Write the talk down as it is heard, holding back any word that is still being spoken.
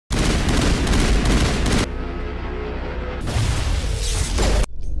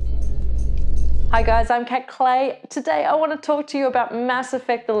Hi guys, I'm Kat Clay. Today I want to talk to you about Mass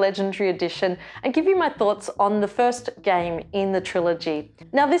Effect the Legendary Edition and give you my thoughts on the first game in the trilogy.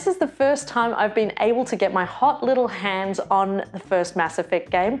 Now this is the first time I've been able to get my hot little hands on the first Mass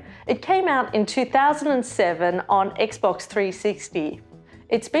Effect game. It came out in 2007 on Xbox 360.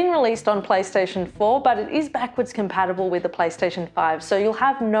 It's been released on PlayStation 4, but it is backwards compatible with the PlayStation 5, so you'll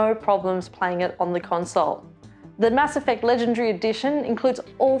have no problems playing it on the console. The Mass Effect Legendary Edition includes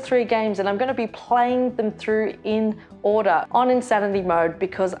all 3 games, and I'm going to be playing them through in order on Insanity mode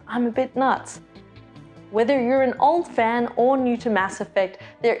because I'm a bit nuts. Whether you're an old fan or new to Mass Effect,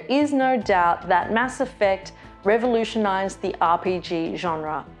 there is no doubt that Mass Effect revolutionized the RPG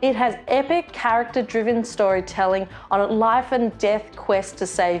genre. It has epic character-driven storytelling on a life and death quest to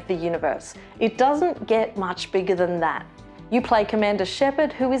save the universe. It doesn't get much bigger than that. You play Commander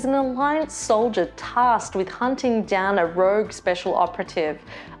Shepard, who is an Alliance soldier tasked with hunting down a rogue special operative,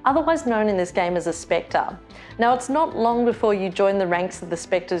 otherwise known in this game as a Spectre. Now, it's not long before you join the ranks of the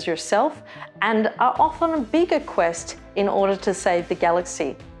Spectres yourself and are off on a bigger quest in order to save the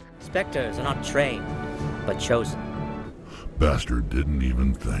galaxy. Spectres are not trained, but chosen. Bastard didn't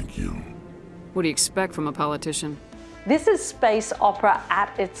even thank you. What do you expect from a politician? This is space opera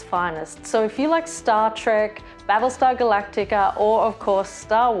at its finest, so if you like Star Trek, Battlestar Galactica, or of course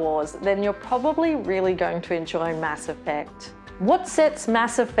Star Wars, then you're probably really going to enjoy Mass Effect. What sets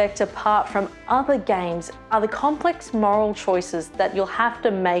Mass Effect apart from other games are the complex moral choices that you'll have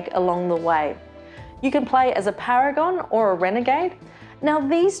to make along the way. You can play as a Paragon or a Renegade. Now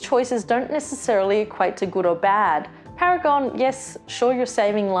these choices don't necessarily equate to good or bad. Paragon, yes, sure, you're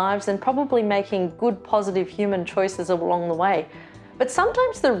saving lives and probably making good, positive human choices along the way. But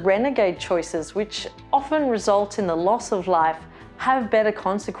sometimes the renegade choices, which often result in the loss of life, have better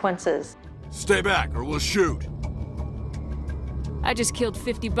consequences. Stay back or we'll shoot. I just killed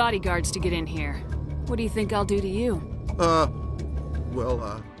 50 bodyguards to get in here. What do you think I'll do to you?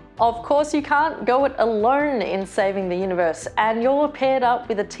 Of course, you can't go it alone in saving the universe, and you're paired up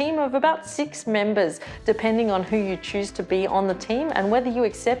with a team of about 6 members, depending on who you choose to be on the team and whether you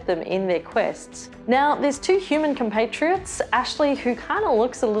accept them in their quests. Now, there's 2 human compatriots, Ashley, who kind of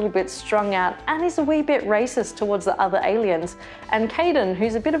looks a little bit strung out and is a wee bit racist towards the other aliens, and Kaidan,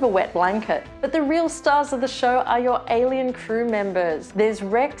 who's a bit of a wet blanket. But the real stars of the show are your alien crew members. There's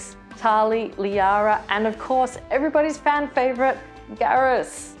Rex, Tali, Liara, and of course, everybody's fan favorite,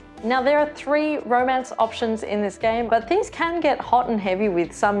 Garrus. Now there are 3 romance options in this game, but things can get hot and heavy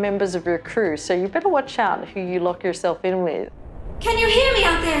with some members of your crew, so you better watch out who you lock yourself in with. Can you hear me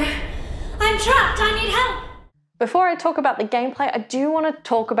out there? I'm trapped, I need help! Before I talk about the gameplay, I do want to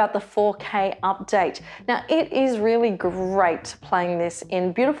talk about the 4K update. Now, it is really great playing this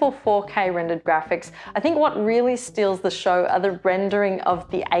in beautiful 4K rendered graphics. I think what really steals the show are the rendering of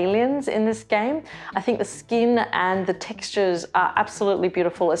the aliens in this game. I think the skin and the textures are absolutely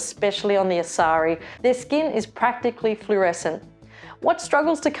beautiful, especially on the Asari. Their skin is practically fluorescent. What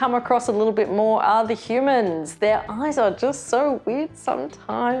struggles to come across a little bit more are the humans. Their eyes are just so weird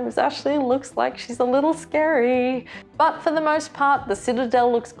sometimes. Ashley looks like she's a little scary. But for the most part, the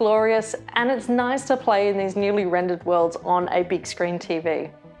Citadel looks glorious, and it's nice to play in these newly rendered worlds on a big screen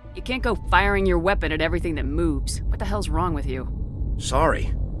TV. You can't go firing your weapon at everything that moves. What the hell's wrong with you?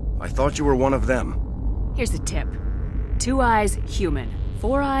 Sorry. I thought you were one of them. Here's the tip. 2 eyes, human.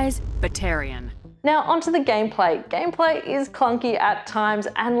 4 eyes, Batarian. Now onto the gameplay. Gameplay is clunky at times,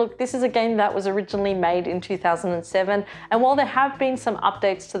 and look, this is a game that was originally made in 2007, and while there have been some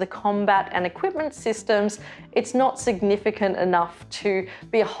updates to the combat and equipment systems, it's not significant enough to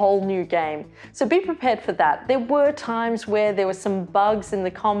be a whole new game. So be prepared for that. There were times where there were some bugs in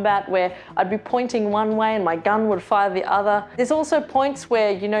the combat where I'd be pointing one way and my gun would fire the other. There's also points where,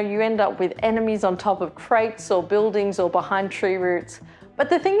 you end up with enemies on top of crates or buildings or behind tree roots. But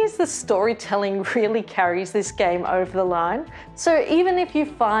the thing is, the storytelling really carries this game over the line. So even if you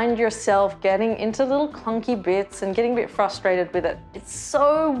find yourself getting into little clunky bits and getting a bit frustrated with it, it's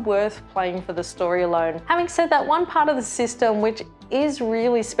so worth playing for the story alone. Having said that, one part of the system which is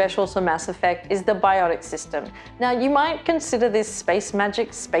really special to Mass Effect is the biotic system. Now, you might consider this space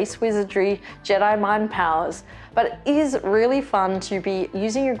magic, space wizardry, Jedi mind powers, but it is really fun to be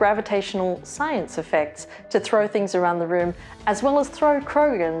using your gravitational science effects to throw things around the room, as well as throw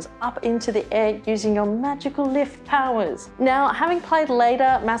Krogans up into the air using your magical lift powers. Now, having played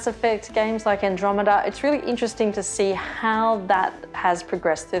later Mass Effect games like Andromeda, it's really interesting to see how that has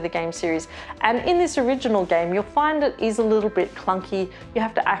progressed through the game series. And in this original game, you'll find it is a little bit clunky clunky. You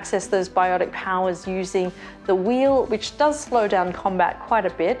have to access those biotic powers using the wheel, which does slow down combat quite a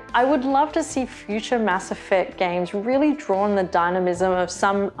bit. I would love to see future Mass Effect games really draw on the dynamism of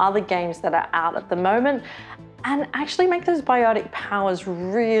some other games that are out at the moment and actually make those biotic powers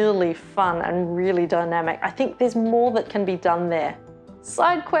really fun and really dynamic. I think there's more that can be done there.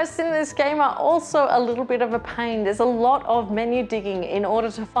 Side quests in this game are also a little bit of a pain. There's a lot of menu digging in order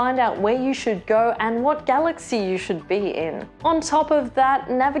to find out where you should go and what galaxy you should be in. On top of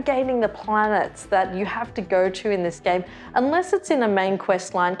that, navigating the planets that you have to go to in this game, unless it's in a main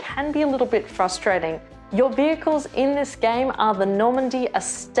quest line, can be a little bit frustrating. Your vehicles in this game are the Normandy, a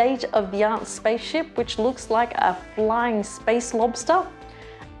state-of-the-art spaceship which looks like a flying space lobster.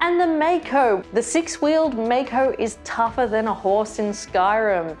 And the Mako. The six-wheeled Mako is tougher than a horse in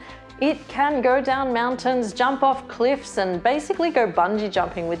Skyrim. It can go down mountains, jump off cliffs, and basically go bungee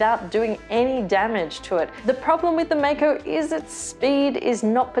jumping without doing any damage to it. The problem with the Mako is its speed is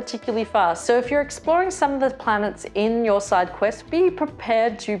not particularly fast. So if you're exploring some of the planets in your side quest, be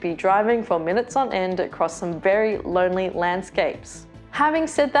prepared to be driving for minutes on end across some very lonely landscapes. Having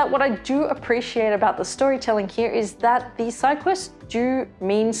said that, what I do appreciate about the storytelling here is that the side quests do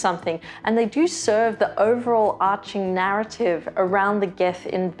mean something and they do serve the overall arching narrative around the Geth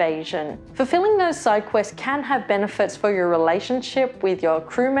invasion. Fulfilling those side quests can have benefits for your relationship with your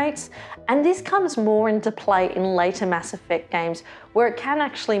crewmates, and this comes more into play in later Mass Effect games where it can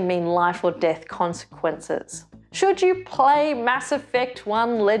actually mean life or death consequences. Should you play Mass Effect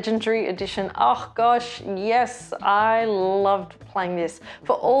 1 Legendary Edition? Oh gosh, yes, I loved playing this.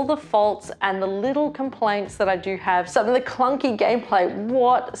 For all the faults and the little complaints that I do have, some of the clunky gameplay,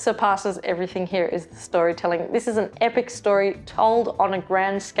 what surpasses everything here is the storytelling. This is an epic story told on a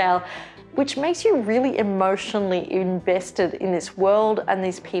grand scale, which makes you really emotionally invested in this world and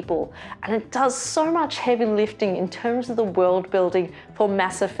these people. And it does so much heavy lifting in terms of the world building for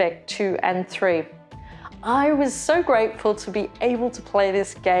Mass Effect 2 and 3. I was so grateful to be able to play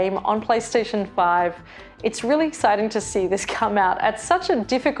this game on PlayStation 5. It's really exciting to see this come out at such a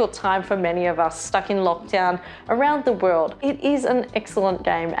difficult time for many of us stuck in lockdown around the world. It is an excellent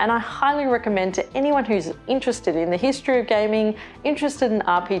game and I highly recommend to anyone who's interested in the history of gaming, interested in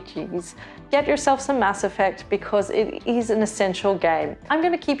RPGs, get yourself some Mass Effect because it is an essential game. I'm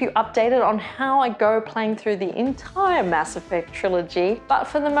going to keep you updated on how I go playing through the entire Mass Effect trilogy, but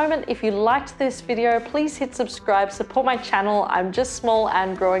for the moment, if you liked this video, please hit subscribe, support my channel. I'm just small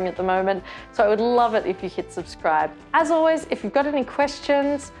and growing at the moment, so I would love it if you hit subscribe. As always, if you've got any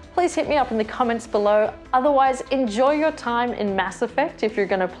questions, please hit me up in the comments below. Otherwise, enjoy your time in Mass Effect if you're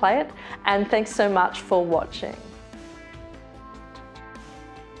going to play it, and thanks so much for watching.